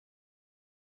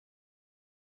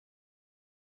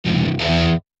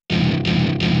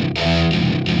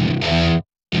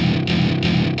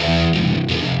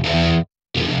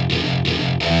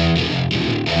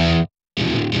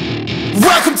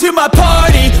my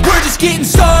party, we're just getting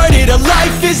started. A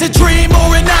life is a dream or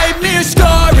a nightmare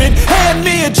scarring. Hand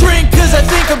me a drink cause I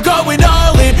think I'm going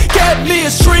all in. Get me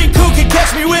a shrink who can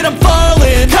catch me when I'm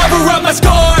falling. Cover up my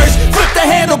scars, flip the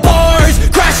handlebars,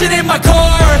 crashing in my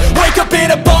car, wake up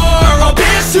in a bar. I'll be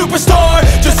a superstar,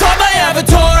 just on my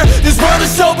avatar. This world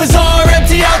is so bizarre,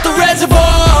 empty out the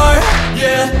reservoir.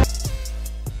 Yeah.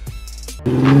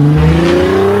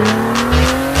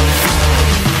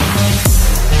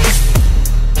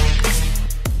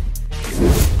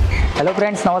 Hello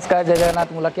friends नमस्कार जय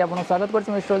जगन्नाथ मुलाकी आपको स्वागत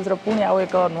कर mister wheels पुणी आउ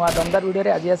एक नुआ दमदार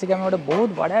वीडियो आज आसिक आम गोटे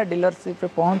बहुत बढ़िया डीलरशिप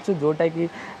पहुँचू जोटा कि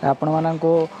आपण मानक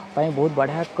बहुत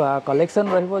बढ़िया कलेक्शन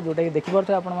रोटा कि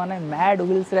देखिपे आप मैड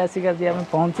व्हील्स आसिक आज आम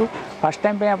पहुँचू फास्ट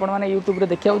टाइम आपने यूट्यूब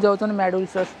देखा जाऊँ मैड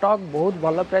व्हील्स स्टॉक बहुत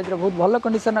भल प्राइस बहुत भल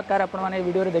कंडीशन कार आपने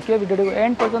वीडियो देखिए वीडियो को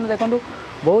एंड पर्यटन देखो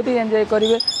बहुत ही एंजॉय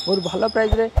करेंगे बहुत भल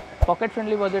प्राइस पॉकेट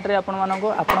फ्रेंडली बजेट रे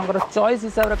आपणकर चॉइस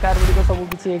हिसाब से कार गुड़ी सब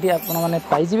किसी ये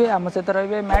आपजे आम सहित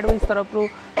रही मैड व्हील्स तरफ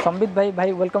संबित भाई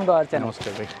भाई वेलकम टू आवर चैनल।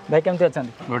 नमस्ते भाई भाई केमती अच्छा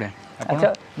बढ़िया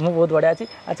अच्छा मु बहुत बढ़िया अच्छी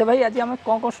अच्छा भाई आज आम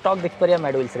कौन कौन स्टॉक देखिपर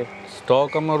मैड व्हील्स रे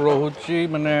स्टॉक आम रोचे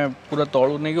माने पूरा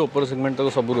तलू नहीं ऊपर सेगमेंट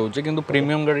तक सब रोचे किंतु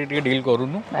प्रीमियम गाड़ी टी डील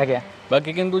करूनु आज्ञा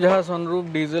बाकी किंतु जहाँ सनरूफ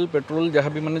डीजेल पेट्रोल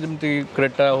जहाँ भी माने जमती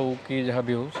क्रेटा हो कि जहाँ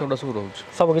भी हो सेटा सब रोचे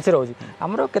सब किसी रोचे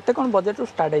हमरो केते कोन बजेट रो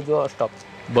स्टार्ट है जो स्टॉक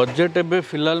बजेट एबे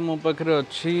फिलहाल मो पाखरे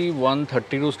अछि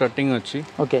 130 रु स्टार्टिंग अछि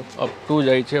ओके अप टू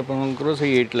जाई छै आपनकर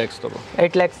से 8 लाख तक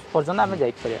 8 लाख पर्यंत आमे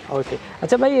जाई परिया ओके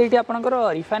अच्छा भाई एठी आपनकर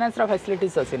रिफाइनेंस रा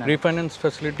फैसिलिटीज अछि ना रिफाइनेंस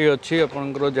फैसिलिटी अछि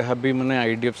आपनकर जहाँ भी माने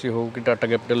आईडीएफसी हो कि टाटा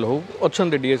कैपिटल हो अछन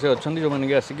डीएसए अछन जो माने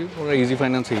के आसी कि पूरा इजी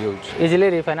फाइनेंस हे जाउछि इजीली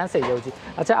रिफाइनेंस हे जाउछि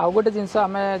अच्छा आ गोटे जिंस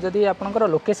आमे जदी आपनकर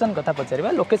लोकेशन कथा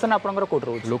पचारिबा लोकेशन आपनकर कोट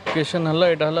रहउछि लोकेशन हला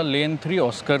एटा हला लेन 3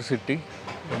 ऑस्कर सिटी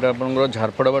एटा आपनकर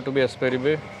झारपड़ा बाटू भी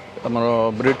आसपारिबे हमर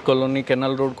ब्रिड कॉलोनी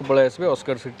कैनाल रोड को पळे आसबे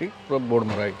ऑस्कर सिटी पूरा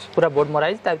बोर्ड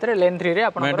मराइज ता भीतर लेन 3 रे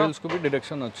आपन मैड व्हील्स को भी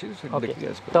डायरेक्शन अछि से देखि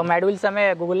आसबे तो मैड व्हील्स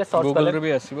हमें गूगल ले सर्च गूगल रे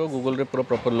भी आसीबो गूगल रे पूरा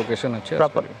प्रॉपर लोकेशन अछि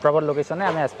प्रॉपर लोकेशन है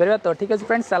हमें आसपरिबा तो ठीक अछि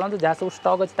फ्रेंड्स चलंतु जा सब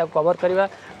स्टॉक अछि ता कवर करबा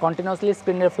कंटीन्यूअसली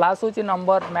स्क्रीन रे फ्लैश होछि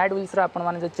नंबर मैड व्हील्स रे आपन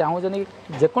माने जे चाहू जनी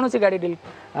जे कोनोसी गाड़ी डील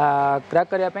क्रैक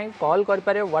करिया पई कॉल कर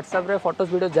पारे व्हाट्सएप रे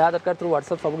फोटोस वीडियो जा दरकार थ्रू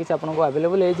व्हाट्सएप सब किछि आपन को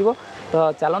अवेलेबल हे जिवो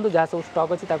तो चलंतु जा सब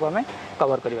स्टॉक अछि ताको हमें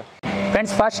कवर करबा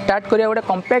फ्रेंड्स फास्ट स्टार्ट करिया गोटे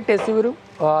कॉम्पैक्ट एसयूवी रु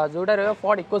जोडा रहयो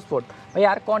फोर्ड इकोस्पोर्ट भाई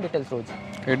यार कोन डिटेल्स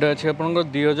रोज एटा अछि आपनकर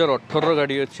 2018 रो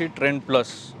गाड़ी अछि ट्रेंड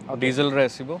प्लस डीजल रे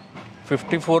आसीबो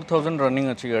 54000 रनिंग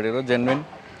अछि गाड़ी रो जेन्युइन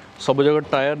सब जगह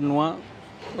टायर नुआ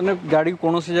माने गाड़ी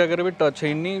कोनोसी जगह रे भी टच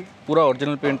हेनी पूरा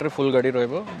ओरिजिनल पेंट रे फुल गाड़ी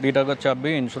रहबो दीटा का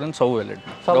चाबी इंश्योरेंस सब वैलिड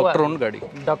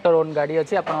डॉक्टर ओन गाड़ी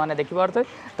अछि आपन माने देखि परते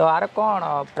तो आर कोन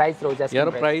प्राइस रोज यार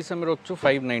प्राइस हम रखछु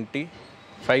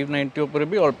 590 ऊपर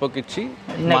भी अल्प किछि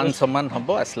मान सम्मान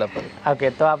हबो आसला पर ओके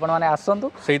तो आपण माने आसंतु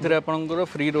सेइथरे आपनकर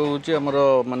फ्री रहउची हमर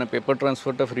माने पेपर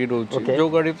ट्रांसफर ता फ्री रहउची जो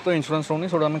गाड़ी तो इंश्योरेंस रहउनी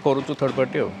सोडा हम करूछु थर्ड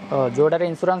पार्टी हो जोडा रे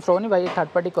इंश्योरेंस रहउनी भाई थर्ड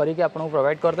पार्टी करी के आपन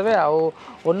प्रोवाइड कर देबे आ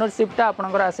ओनरशिप ता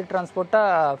आपनकर एसिड ट्रांसपोर्ट ता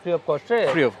free of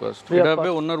cost Etah bay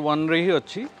owner 1 रे ही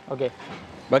अछि ओके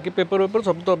बाकी पेपर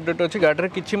सब तो अपडेट अच्छी गाड़ी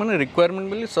किसी माने रिक्वायरमेंट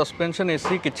बोली सस्पेंशन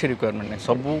एसी किसी रिक्वायरमेंट नहीं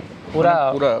सब पूरा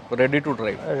पूरा रेडी टू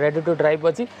ड्राइव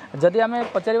अच्छी जदि आम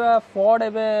पचार फोर्ड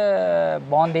एबे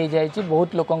बंद हो जाए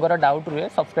बहुत लोकंकर डाउट रुए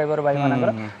सब्सक्राइबर भाई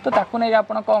मानकर तो ताकू नहीं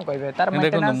आपण कोन कहबे तार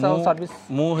मेंटेनेंस और सर्विस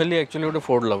मु हेली एक्चुअली गोटे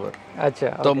फोर्ड लवर अच्छा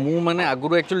तो मु माने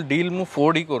आगुरो एक्चुअली डील मु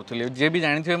फोर्ड ही करथले जे भी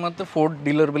जानिथिबे मते फोर्ड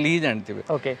डीलर बोली ही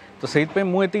जानिथिबे ओके तो सेहित पे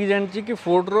मु एति जानछि कि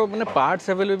फोर्ड रो माने पार्ट्स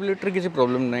अवेलेबिलिटी रे किसी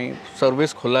प्रॉब्लम नहीं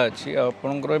सर्विस खोला अछि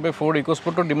आपण फोर्ड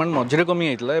इकोस्पोर्ट डिमांड मझे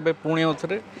कमी होता है पुणी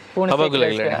आउे हवा को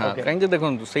लगे हाँ कहीं देखो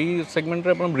सही सेगमेंट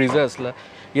रे अपन ब्रिजा आसला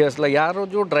ये आसला यार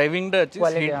जो ड्राइविंग टा अछि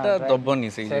सेटा दबनी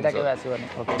सही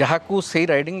जहाँ को सही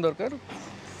राइडिंग दरकार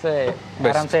से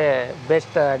आराम से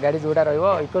बेस्ट गाड़ी जोड़ा रहइबो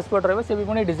इकोस्पोर्ट रहइबो से भी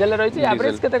पुणी डीजल रहिछि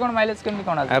एवरेज केते कोन माइलेज केमि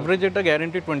कोन आछि एवरेज एटा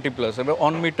गारंटी 20 प्लस एबे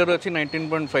ऑन मीटर अछि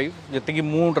 19.5 जते कि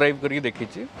मु ड्राइव करी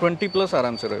देखिछि 20 प्लस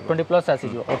आराम से रहइबो 20 प्लस आसी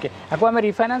जो ओके आको हमें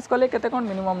रिफाइनेंस कले केते कोन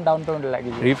मिनिमम डाउन पेमेंट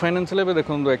लागि रिफाइनेंस लेबे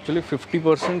देखंदो एक्चुअली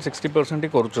 50% 60% ही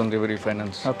करूचंदी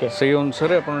रिफाइनेंस ओके सेही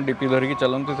अनुसार अपन डीपी धरि कि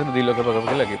चलंते 2 लाख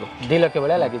पाखा लागिबो 2 लाख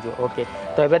बेला लागि जो ओके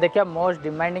तो एबे देखिया मोस्ट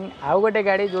डिमांडिंग आउ गोटे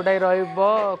गाड़ी जोडा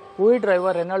रहइबो क्विड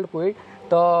रहइबो रेनॉल्ट क्विड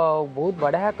तो बहुत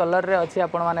बढ़िया कलर रे अच्छी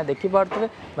आपण माने देखि पारतबे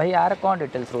भाई यार कोन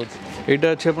डिटेल्स रोज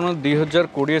एटा अछि आपण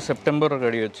 2020 सितंबर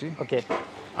गाड़ी अछि ओके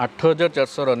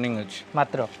 8400 रनिंग अछि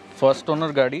मात्र फर्स्ट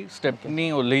ओनर गाड़ी स्टेपनी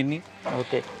ओलेनी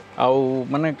ओके आउ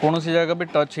माने कोनोसी जगह भी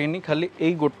टच हेनी खाली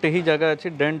एई गोटे ही जगह अछि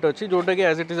डेंट अछि जोटा कि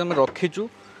एज इट इज हम रखिचु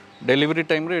डिलीवरी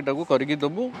टाइम रे एटा को करिकि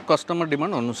दबु कस्टमर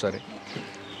डिमांड अनुसार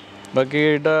बाकी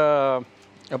एटा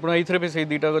आपण एथरे भी सही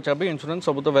दीटा को चाबी इंश्योरेंस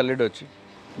सब तो वैलिड अछि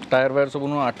टायर वायर सब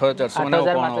 8400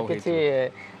 माने कोन हो किछि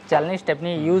चलनी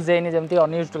स्टेपनी यूज हेनी जेमती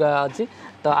अनयूज्ड अछि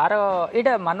तो आर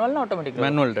एटा मैनुअल ना automatic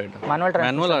manual tight manual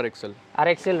manual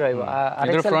RXL रहइबो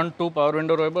इधर फ्रंट 2 पावर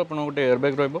विंडो रहइबो अपन गोटे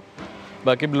एयरबैग रहइबो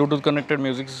बाकी ब्लूटूथ कनेक्टेड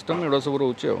म्यूजिक सिस्टम एडा सब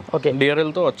रहउची ओके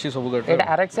डीआरएल तो अच्छी सब गाड़ी एटा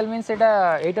आरएक्सएल मींस एटा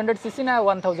 800 सीसी ना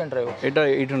 1000 रहइबो एटा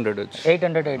 800 अछि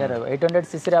 800 एटा रहइबो 800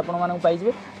 सीसी रे आपण मानक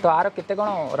पाइबे तो आर केते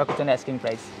कोन रखछन आस्किंग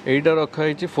प्राइस एटा रखा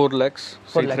हिची 4 लाख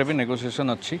सेथरे भी नेगोशिएशन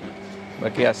अछि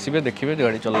बाकी आसीबे देखिबे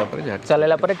गाड़ी चलला पर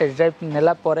चलेला पर टेस्ट ड्राइव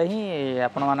नेला पर ही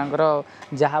आपण मानकर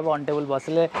जहां ऑन टेबल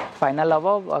बसले फाइनल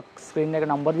हबो स्क्रीन रे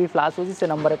नंबर भी फ्लैश होजी से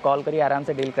नंबर रे कॉल करी आराम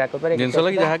से डील क्रैक कर जिनस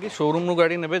लगी जहां की शोरूम नु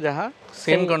गाड़ी नेबे जहां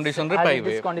सेम कंडीशन रे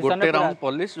पाइबे गोटे राउंड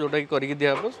पॉलिश जोटा की करी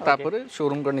दिया हबो तापर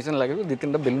शोरूम कंडीशन लागबे दि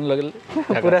तीनटा बेलून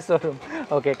लागले पूरा शोरूम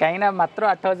ओके काई ना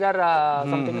मात्र 8000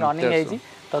 समथिंग रनिंग हेजी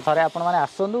तो थरे आपण माने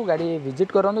आसंदु गाड़ी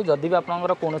विजिट करंदु जदी भी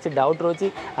आपनकर कोनोसी डाउट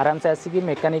रोची आराम से आसी की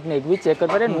मैकेनिक ने भी चेक कर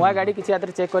पारे नुवा गाड़ी किछि आतर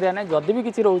चेक करिया नै जदी भी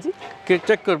किछि रहउची के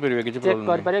चेक कर परिबे किछि चेक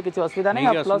कर पारे किछि असुविधा नै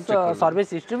प्लस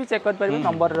सर्विस हिस्ट्री भी चेक कर परिबे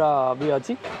नंबर भी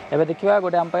अछि एबे देखिबा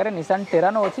गोटे हम पारे निसान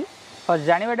टेरानो अछि और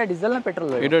जानिबा एटा डीजल ना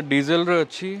पेट्रोल एटा डीजल रे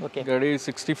अछि गाड़ी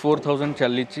 64000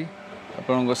 चलीची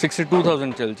आपन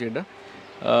 62000 चलची एटा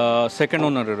सेकंड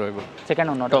ओनर रे रहइबो second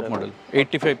owner top model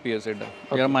 85 PS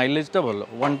एटा यार माइलेज ता भलो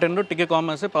 110 रो टिके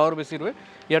कम आसे पावर बेसी रहे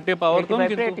या टे पावर कम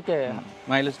टिके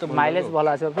माइलेज ता माइलेज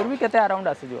भलो आसे फिर भी केते अराउंड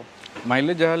आसे जो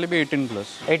माइलेज जहाले भी 18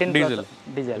 प्लस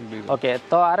डीजल ओके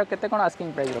तो आरो केते कोन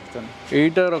आस्किंग प्राइस रखछन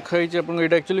एटा रखा हिची आपन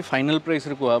एटा एक्चुअली फाइनल प्राइस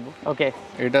रे कोआबो ओके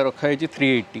एटा रखा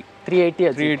हिची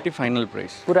 380 फाइनल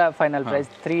प्राइस पूरा final price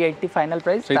 380 final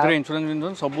price सेतरे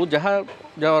insurance सब जहां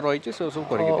जहां रही छे से सब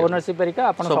करि ओनरशिप परिका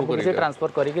अपन सब कुछ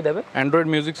ट्रांसफर करि के देबे एंड्रॉइड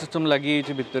म्यूजिक सिस्टम लागि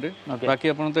हिची भितरे बाकी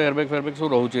अपन तो एयरबैग फेयरबैग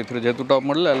सब रहउची एथरे जेतु टॉप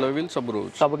मॉडल अलॉय व्हील सब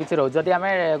रहउची सब किछि रहउ जदी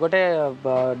हमें गोटे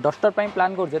डस्टर पई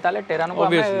प्लान कर जे ताले टेरानो को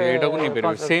ऑब्वियसली एटा को नहीं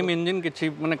परबे सेम इंजन किछि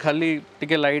माने खाली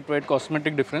टिके लाइट वेट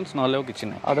कॉस्मेटिक डिफरेंस नहले किछि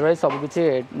नै अदरवाइज सब किछि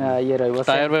ये रहइबो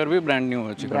टायर वायर भी ब्रांड न्यू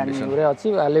अछि कंडीशन रे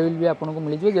अछि अलॉय व्हील भी आपन को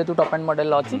मिल जे जेतु टॉप एंड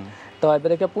मॉडल अछि तो एबे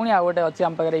देखिए पुणी आ गोटे अच्छी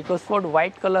हम पाखे इकोस्पोर्ट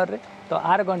व्हाइट कलर रे तो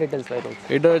आर कौन डिटेल्स पाइ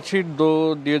रहउछि एटा अछि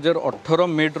 2018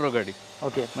 मेड रो गाड़ी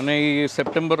ओके माने ई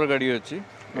सितंबर रो गाड़ी अछि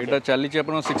एटा चाली छि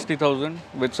अपन 60000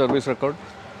 with service record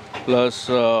plus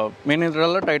main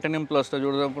इजराला titanium plus जो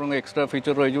अपन एक्स्ट्रा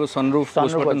फीचर रहि जो सनरूफ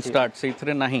पुश बटन स्टार्ट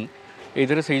सेइथरे नाही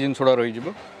एथरे सेइ जिन छोड़ा रहि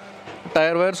जिवो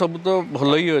टायर वायर सब तो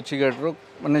भलो ही अछि गाड़ी रो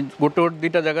माने गोटे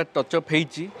दीटा जगह टच अप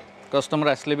हेइछि कस्टमर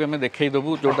आसले भी हमें देखै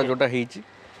दबु जोटा जोटा हेइछि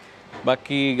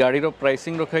बाकी गाड़ी रो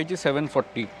प्राइसिंग रखाई छी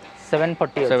 740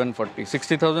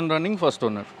 60000 रनिंग फर्स्ट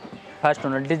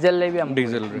ओनर डीजल ले भी हम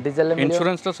डीजल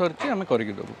इंश्योरेंस तो सर छी हमें करि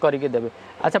के देबे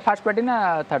अच्छा फर्स्ट पार्टी ना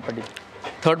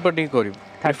थर्ड पार्टी करिब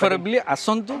प्रेफरेबली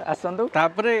आसंतु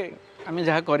तापरे हमें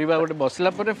जहाँ करबा गोटे बसला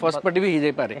परे फर्स्ट पार्टी भी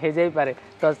हे जाई पारे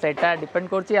तो सेटा डिपेंड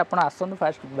करछि आपण आसंतु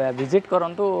फर्स्ट विजिट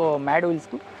करंतु मैड व्हील्स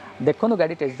को देखो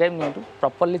गाड़ी टेस्ट ड्राइव नियंतु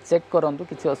प्रॉपर्ली चेक करंतु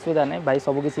किसी असुविधा नहीं भाई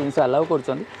सब किसी जिन अलाउ कर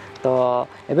तो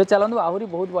एबे चलंतु आहुरी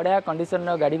बहुत बढ़िया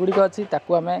कंडीशन गाड़ी गुड़ी अच्छी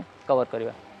ताकू आम कवर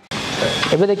करवा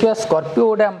एबे देखिए स्कॉर्पियो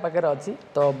गोटे आम पाखे अच्छी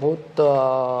तो बहुत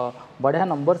बढ़िया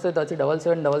नंबर सहित अच्छी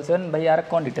 7777 भाई यार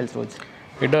कौन डिटेल्स रोज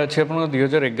एटा अच्छे अपन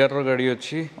 2011 गाड़ी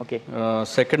अच्छी ओके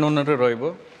सेकंड ओनर रे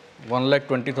रहइबो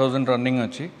 1,20,000 रनिंग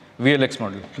अच्छी VLX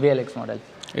मॉडल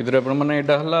इधर अपन माने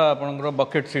एटा हला आपनकर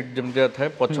बकेट सीट जेमते थाए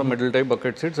पछ मिडल टाइप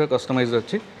बकेट सीट से कस्टमाइज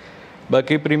अछि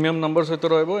बाकी प्रीमियम नंबर से तो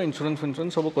रहबो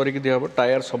इंश्योरेंस सब करि के दियाबो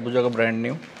टायर सब जगह ब्रांड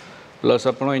न्यू प्लस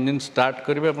अपन इंजन स्टार्ट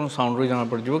करिवे अपन साउंड रे जाना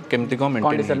पड़ जिवो केमति को मेंटेन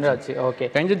कंडीशन रे अछि ओके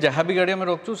काई जे जहां भी गाड़ी हम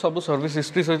रखछु सब सर्विस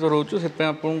हिस्ट्री सहित रहउछु सेते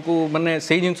आपन को माने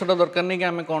सेही जिंसटा दरकार नै कि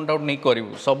हमें काउंट आउट नै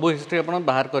करिवु सब हिस्ट्री अपन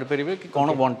बाहर कर परिबे कि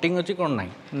कोन वांटिंग अछि कोन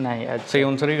नै अच्छा सेही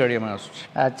अनुसार गाड़ी हम आसु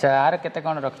अच्छा आर केते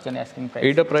कोन रखछन आस्किंग प्राइस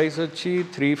एटा प्राइस अछि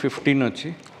 315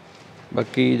 अछि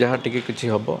बाकी जहाँ टिके किछि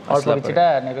हबो अल्प किछिटा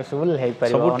नेगोशिएबल हे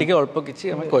परिबो सब टिके अल्प किछि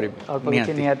हमें करिबे अल्प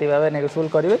किछि नियति भाबे नेगोशिएबल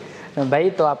करिवे भाई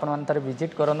तो आपण मन तर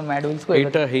विजिट करन मैड व्हील्स को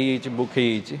एटा बुक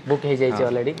हे जाइछि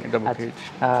ऑलरेडी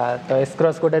तो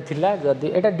एस्क्रॉस कोटे थिला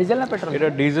जदी एटा डीजल ना पेट्रोल एटा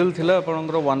डीजल थिला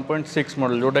आपनकर 1.6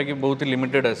 मॉडल जोटा कि बहुत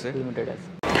लिमिटेड आसे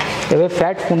एबे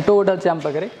फैट पुंटो गोटा अछि हम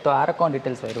पकरे तो आर कोन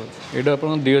डिटेल्स होय रोज एटा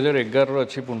अपन 2011 रो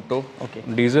अछि पुंटो ओके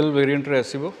डीजल वेरिएंट रे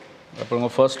आसीबो अपन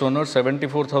फर्स्ट ओनर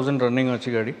 74000 रनिंग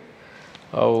अछि गाड़ी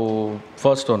आउ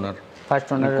फर्स्ट ओनर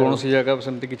कौन सी जगह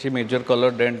सेमती किछि major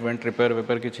colour dent went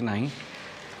repair किछि नाही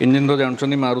इंजन तो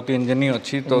जानछनी मारुति इंजन ही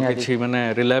अछि तो किछि माने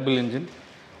रिलायबल इंजन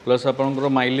प्लस आपनकर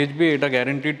माइलेज भी एटा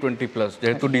guaranteed 20 plus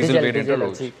जेतु diesel variant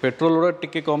रहउछि petrol रो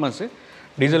टिके कम आसे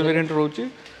डीजल वेरिएंट रहउछि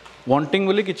वांटिंग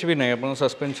बोली किछि भी नै अपन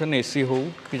सस्पेंशन एसी हो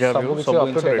कि जा भी हो सब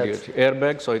इंसर रेडी अछि एयर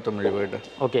बैग सहित मिलबो एटा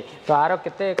ओके तो आरो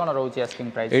केते कोन रहउछि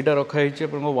आस्किंग प्राइस एटा रखा हिछि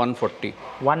अपन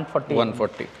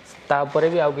 140 ता ऊपर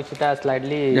भी आउ किछिटा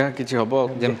स्लाइडली या किछि हबो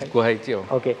जेम कोहाइछि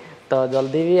ओके तो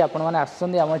जल्दी भी आपण मैंने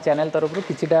आसुँच आम चैनल तरफ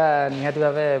किसीटा निहाती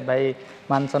भाव भाई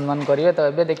मान सम्मान करेंगे। तो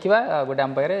ये देखा गोटे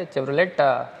आम पाखे चेवरोलेट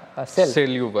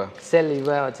सेल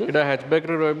युवा अच्छी एटा हैचबैक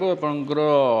रे रहबो आपनकर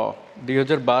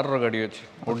 2012 रो गाड़ी अछि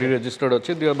ओडी रजिस्टर्ड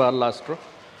अछि 2012 लास्ट रो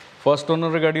फर्स्ट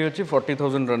ओनर रे गाड़ी अछि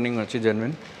 40,000 रनिंग अछि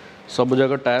जेन्युइन सब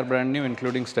जगह tyre brand new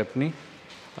including stepney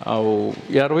आउ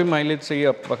यार भी माइलेज से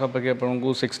पाखा पाखी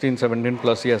आपको 16-17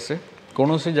 प्लस ही आसे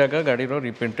कौन सी जगह गाड़ी रो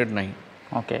रिपेंटेड नहीं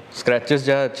ओके स्क्रैचेस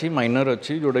जहाँ अच्छी माइनर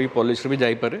अच्छी जोटा कि पॉलिश भी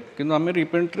जापे कि आम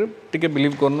रिपेंट टे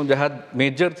बिलीव करनु जहाँ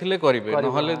मेजर थिले करेंगे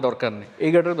ना दरकार नहीं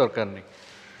ये गाड़ी दरकार नहीं।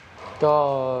 तो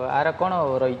आर कौन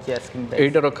रही आस्किंग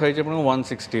एटा रखा है अपन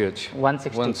 160 अछि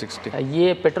 160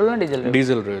 ये पेट्रोल ना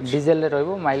डीजल डीजल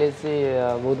रहबो माइलेज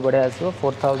बहुत बढ़िया आसो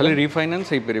 4000 खाली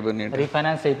रिफाइनेंस हे परिबनी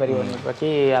रिफाइनेंस हे परिबनी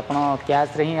बाकी आपण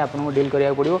कैश रे ही आपण को डील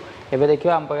करिया पड़िबो। एबे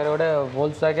देखियो हम पाखे गोटे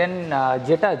वोल्क्सवैगन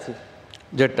जेटा अछि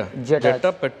जेटा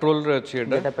पेट्रोल रे अछि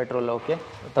एटा जेटा पेट्रोल ओके।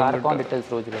 तो आर कोन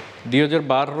डिटेल्स रोज रे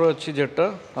 2012 रो अछि जेटा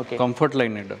कंफर्ट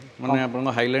लाइन एटा माने आपन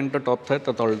हाईलाइन तो टॉप थाए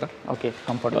तो तलटा ओके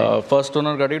कंफर्ट फर्स्ट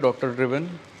ओनर गाड़ी डॉक्टर ड्रिवन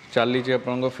चाली जे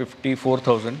आपन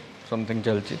 54,000 समथिंग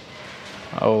चलची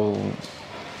आ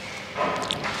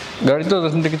गाड़ी तो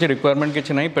जैसे किसी रिक्वायरमेंट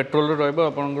किसी नहीं पेट्रोल रहबो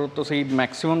आपन तो सही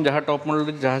मैक्सिमम जहाँ टॉप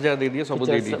मॉडल जहाँ दे दिए सब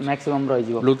दे दिए मैक्सिमम रही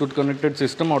जीवो Bluetooth connected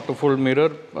system auto fold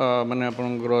mirror माने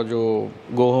आपन जो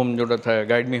गो होम जोटा था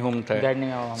गाइड मी होम था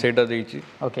सेटा देइची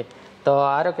ओके। तो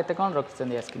आर केते कोन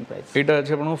रखछन आस्किंग प्राइस एटा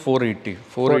अछि आपन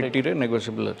 480 रे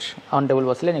नेगोशिएबल अछि ऑन टेबल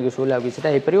बसले नेगोशिएबल आबि सेटा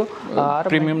हे परियो आर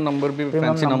प्रीमियम नंबर भी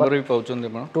फैंसी नंबर भी पाउछन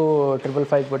आपन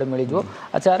 2555 बडे मिली जो।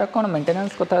 अच्छा आर कोन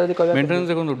मेंटेनेंस कथा जदी कहबे मेंटेनेंस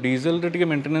देखो डीजल रे टिके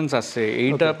मेंटेनेंस आसे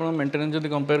एटा आपन मेंटेनेंस जदी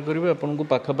कंपेयर करिवे आपन को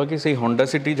पाखा पाखी सही होंडा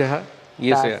सिटी जहा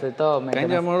ये से तो कहीं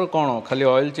हमर कोन खाली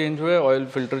ऑयल चेंज हुए ऑयल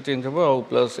फिल्टर चेंज हो और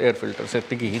प्लस एयर फिल्टर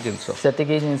सेति ही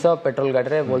जिंस पेट्रोल गाड़ी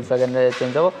रे वोल्क्सवैगन रे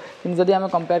चेंज हो कि जदी हम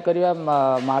कंपेयर करिया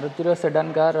मारुति रो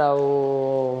सेडान कार आ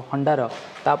होंडा रो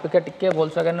तापेक्षा टिके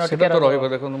वोल्क्सवैगन रो टिके रहबो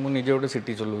देखो मु निजे गोटे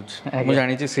सिटी चलौछ मु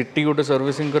जानि छी सिटी गोटे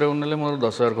सर्विसिंग करे उनले मोर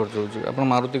 10,000 खर्च होछ अपन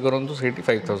मारुति करंतु सेठी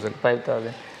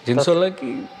 5,000 जिंस होला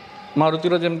कि मारुति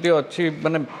रो जेमती अच्छी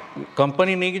माने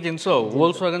कंपनी नहीं कि जिंस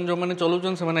वोल्क्सवैगन जो माने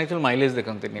चलौछन से माने एक्चुअली माइलेज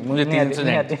देखंते नहीं मुझे 3 से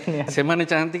जानि से माने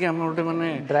चाहंती कि हम गोटे माने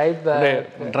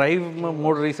ड्राइव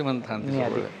मोड रे से माने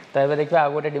थांती। तो एबे देखिबा आ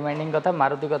गोटे डिमांडिंग कथा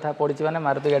मारुति कथा पड़िछि माने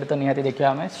मारुति गाड़ी तो निहाती देखिबा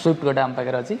हमें स्विफ्ट गोटे हम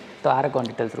पाकर अछि। तो are cone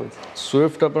details rose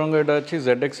Swift अपन एटा अछि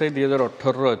ZXi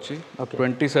 2018 रो अछि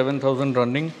 27,000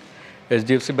 रनिंग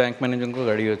HDFC बैंक मैनेजर को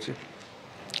गाड़ी अछि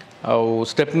आउ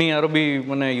स्टेपनी यार भी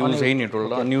माने यूज है नहीं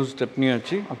टोटल न्यू स्टेपनी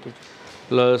अच्छी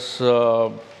प्लस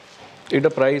एटा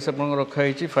प्राइस अपन रखा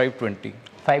है 520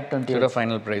 एटा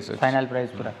फाइनल प्राइस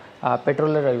पूरा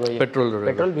पेट्रोल रे रहबो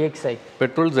पेट्रोल VXi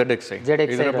पेट्रोल ZXi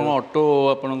इधर अपन ऑटो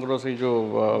अपन से जो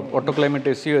ऑटो क्लाइमेट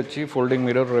एसी अच्छी फोल्डिंग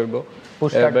मिरर रहबो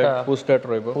पुश स्टार्ट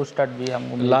रहबो पुश स्टार्ट भी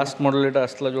हम लास्ट मॉडल एटा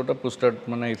आस्ला जोटा पुश स्टार्ट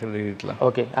माने इथे दे दितला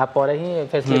ओके आ पर ही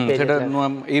फैसिलिटी सेटा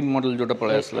ए मॉडल जोटा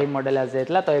पळे आस्ला ए मॉडल आ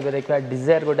जायतला। तो एबे देखा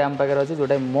डिजायर गोटे हम पाकर अछि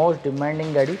जोटा मोस्ट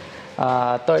डिमांडिंग गाड़ी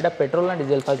तो एटा पेट्रोल ना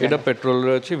डीजल फास्ट एटा पेट्रोल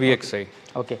रे अछि VXi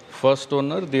ओके फर्स्ट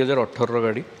ओनर 2018 रो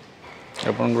गाड़ी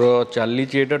अपन चाली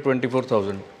एटा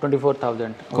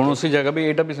 24,000 कौन सी जगह भी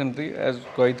एटा भी सेमती एज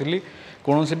कही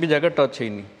कौन सी भी जगह टच है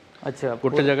नहीं। अच्छा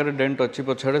गोटे जगह डेंट अच्छी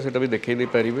पछाड़े सेटा भी देखै दे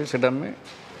पारिबे सेटा में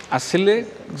आसिले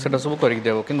सेटा सब करि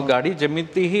देबो किंतु गाड़ी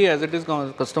जेमिति ही एज इट इज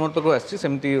कस्टमर पर को आछि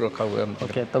सेमती रखा हुआ है।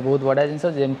 ओके तो बहुत बड़ा जिंस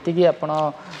जेमति कि आपण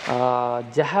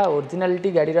जहा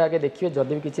ओरिजिनलिटी गाड़ी रा आगे देखियो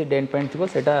जदी भी किछि डेंट पेंट थिबो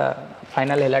सेटा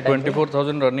फाइनल हैला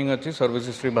 24,000 रनिंग अच्छी सर्विस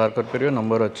हिस्ट्री बाहर कर परियो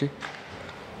नंबर अच्छी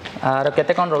आर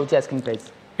केते कोन रहउची आस्किंग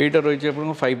प्राइस एटा रहिछि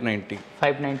अपन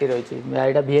 590 रहिछि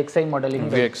एटा VXi मॉडलिंग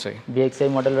VXi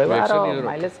मॉडल रहबो आर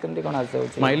माइलेज केमति कोन आसे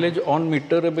होछि माइलेज ऑन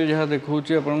मीटर बे जहा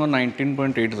देखौछि अपन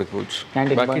 19.8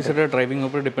 देखौछि बाकी सेटा ड्राइविंग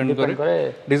ऊपर डिपेंड करे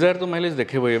डिजायर तो माइलेज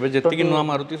देखेबो एबे जति कि नुवा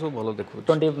मारुति सब भलो देखौछि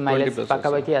 20 माइलेज पाका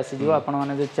बाकी आसी दियो आपण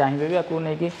माने जे चाहिबे भी आकु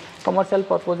नै कि कमर्शियल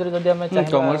पर्पस रे जदी हम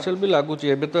चाहिबे कमर्शियल भी लागुछि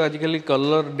एबे तो आजकल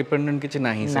कलर डिपेंडेंट किछि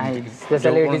नाही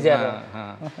स्पेशली डिजायर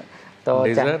हां तो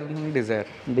डिजायर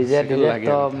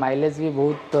तो माइलेज भी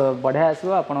बहुत बढ़िया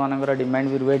आसो आपण मानकर डिमांड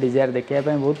भी रुए डिजायर देखिया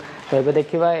ପାଇଁ बहुत। तो एबे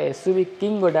देखिबा एसयूवी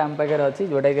किंग गोटे हम पाखे अछि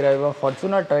जोटा कि रहबो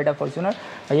फॉर्च्यूनर टोयोटा फॉर्च्यूनर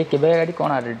ये केबे गाड़ी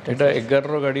कोन रेट एटा 11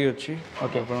 रो गाड़ी अछि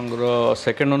ओके आपनकर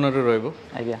सेकंड ओनर रे रहबो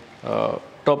आज्ञा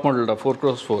टॉप मॉडल दा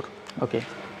 4x4 ओके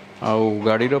आ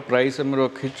गाड़ी रो प्राइस हम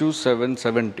रखिछु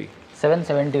 770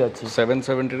 अछि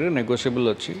 770 रे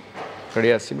नेगोशिएबल अछि गाड़ी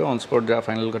आसीबे ऑन स्पॉट जा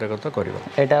फाइनल करे कथा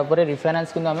करबा एटा ऊपर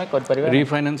रिफाइनेंस किंतु हमें कर परिबा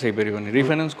रिफाइनेंस हे परिबनी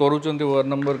रिफाइनेंस करूचंती वर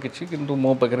नंबर किछि किंतु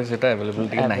मो पकरे सेटा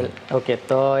अवेलेबिलिटी नाही ओके।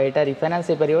 तो एटा रिफाइनेंस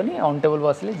हे परिबनी ऑन टेबल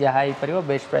बसले जहा हे परिबो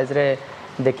बेस्ट प्राइस रे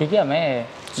देखि कि हमें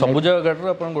सब जगह गाड़ी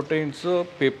अपन गोटे इंच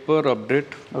पेपर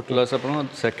अपडेट प्लस अपन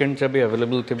सेकंड चाबी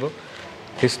अवेलेबल थिबो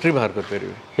हिस्ट्री बाहर कर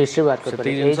परिबे हिस्ट्री बाहर कर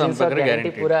परिबे जिंस हम पाखरे गारंटी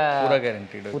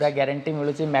पूरा गारंटी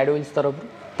मिलुची मैडव्हील्स तरफ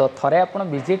तो थरे आपण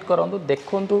विजिट करंतु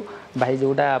देखंतु भाई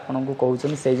जोटा आपन को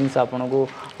कहउछन से जिंस आपन को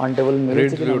ऑन टेबल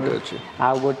मिलुची कि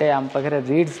आ गोटे हम पाखरे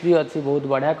रीड्स भी अछि बहुत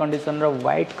बढ़िया कंडीशन रो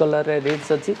व्हाइट कलर रे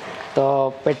रीड्स अछि तो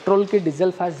पेट्रोल की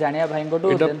डीजल फास्ट जानिया भाई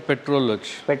गोटो एटा पेट्रोल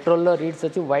अछि पेट्रोल रो रीड्स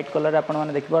अछि व्हाइट कलर आपन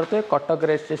माने देखि परते कटक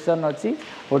रजिस्ट्रेशन अछि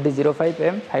ओडी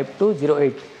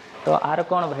 05M5208 तो आर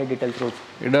कौन भाई डिटेल्स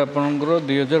रोज एटा आपनकर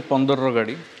 2015 रो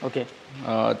गाड़ी ओके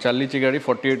चाली ची गाड़ी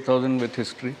 48000 विथ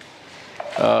हिस्ट्री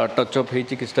टच अप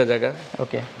हेची किस्ता जगह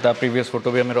ओके ता प्रीवियस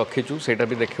फोटो भी हमें रखीचु सेटा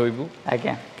भी देखैबू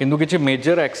आज्ञा किंतु किछि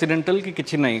मेजर एक्सीडेंटल कि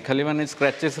किछि नै खाली माने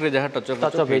स्क्रैचेस रे जहा टच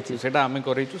अप हेची सेटा हमें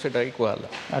करिचु सेटा ही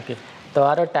कोहाला ओके तो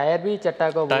आर टायर भी चटा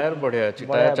को टायर बढ़िया अछि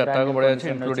टायर चटा को बढ़िया अछि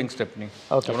इंक्लूडिंग स्टेपनी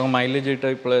आपन माइलेज ए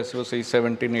टाइप प्लस वो सही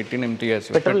 17 18 एमटी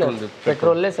आसी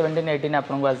पेट्रोल ले 17 18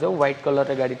 आपन को आसे व्हाइट कलर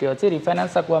रे गाड़ी टी अछि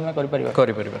रिफाइनेंस को हमें करि परिबा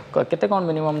केते कोन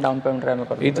मिनिमम डाउन पेमेंट रे हमें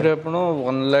कर इतरे आपन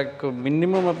 1 लाख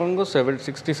मिनिमम आपन को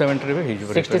 60 70 रे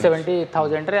हेजु 60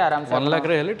 70,000 रे आराम से 1 लाख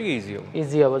रे हेले टी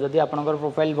इजी हो जदी आपन को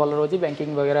प्रोफाइल भल रोजी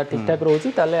बैंकिंग वगैरह ठीक ठाक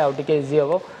रोजी ताले आउ टिके इजी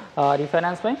हो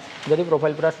रिफाइनेंस में जदी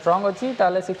प्रोफाइल पूरा स्ट्रांग अछि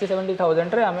ताले 60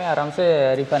 70,000 रे हमें आराम से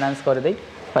रिफाइनेंस कर दे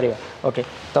परिबा ओके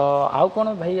तो आउ कोन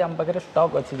भाई हम पाखरे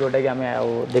स्टॉक अछि जोटा कि हमें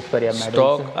आउ देख परिया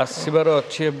स्टॉक आसीबार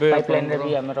अछि एबे पाइपलाइन रे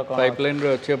भी हमर पाइपलाइन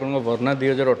रे अछि आपन को वर्ना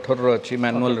 2018 रो अछि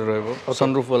मैनुअल रे रहबो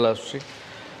सनरूफ वाला अछि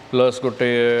प्लस गोटे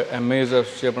एमएज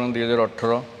अछि आपन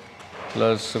 2018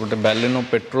 प्लस गोटे बैलेनो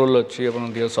पेट्रोल अछि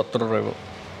आपन 2017 रहबो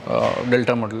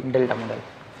डेल्टा मॉडल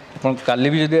अपन काली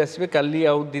भी जदी आसीबे काली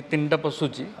आउ 2-3टा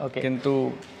पसुची किंतु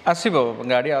आसीबो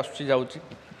गाड़ी आसुची जाउची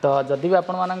तो जदि भी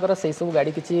आपण मानकर से सब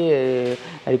गाड़ी किसी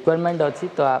रिक्वायरमेंट अच्छी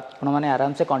तो आपण मैंने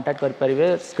आराम से कांटेक्ट कर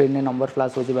पारे स्क्रीन में नंबर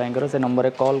फ्लाश होची भाईंकर से नंबर रे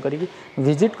कॉल करी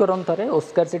विजिट करन थरे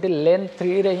ओस्कार सिटी लेन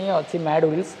 3 रे ही अच्छी मैड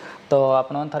व्हील्स तो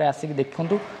आपण थरे आसिक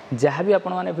देखंतु जहाँ भी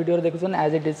आपण माने video देखुछन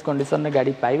as it is condition रे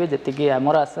गाड़ी पाइबे जति कि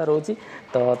हमर आशा रहउची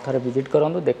तो थरे विजिट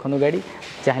करंतु देखंतु गाड़ी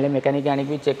चाहे मेकानिक आनी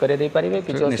भी चेक करे दे पारिबे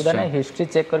किछ असुविधा नै हिस्ट्री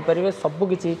चेक कर पारिबे सब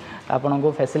किछि आपण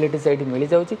को फैसिलिटी सेठी मिली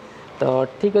जाउची तो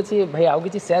ठीक अच्छे भाई आउ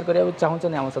किसी शेयर करने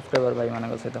चाहूँ आम सब्सक्राइबर भाई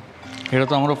मान सहित ये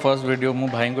तो हमारा फर्स्ट वीडियो मु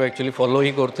भाई को एक्चुअली फॉलो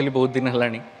ही करी बहुत दिन है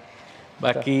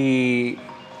बाकी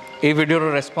ये वीडियो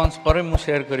रेस्पॉन्स पर मु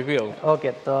शेयर करी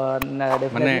ओके तो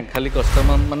माने खाली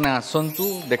कस्टमर माने आसंतु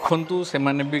देखंतु से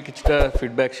माने भी किछटा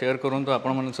फीडबैक शेयर करंतु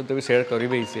आपण मन सते भी शेयर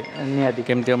करिवे से नियादी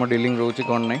केमती हम डीलिंग रहउची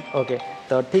कोन नै ओके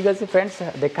तो ठीक अछि फ्रेंड्स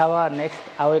देखावा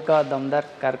नेक्स्ट आउ एक दमदार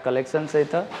कार कलेक्शन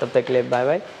सहित तब तक ले बाय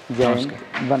बाय जय हिंद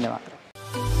धन्यवाद।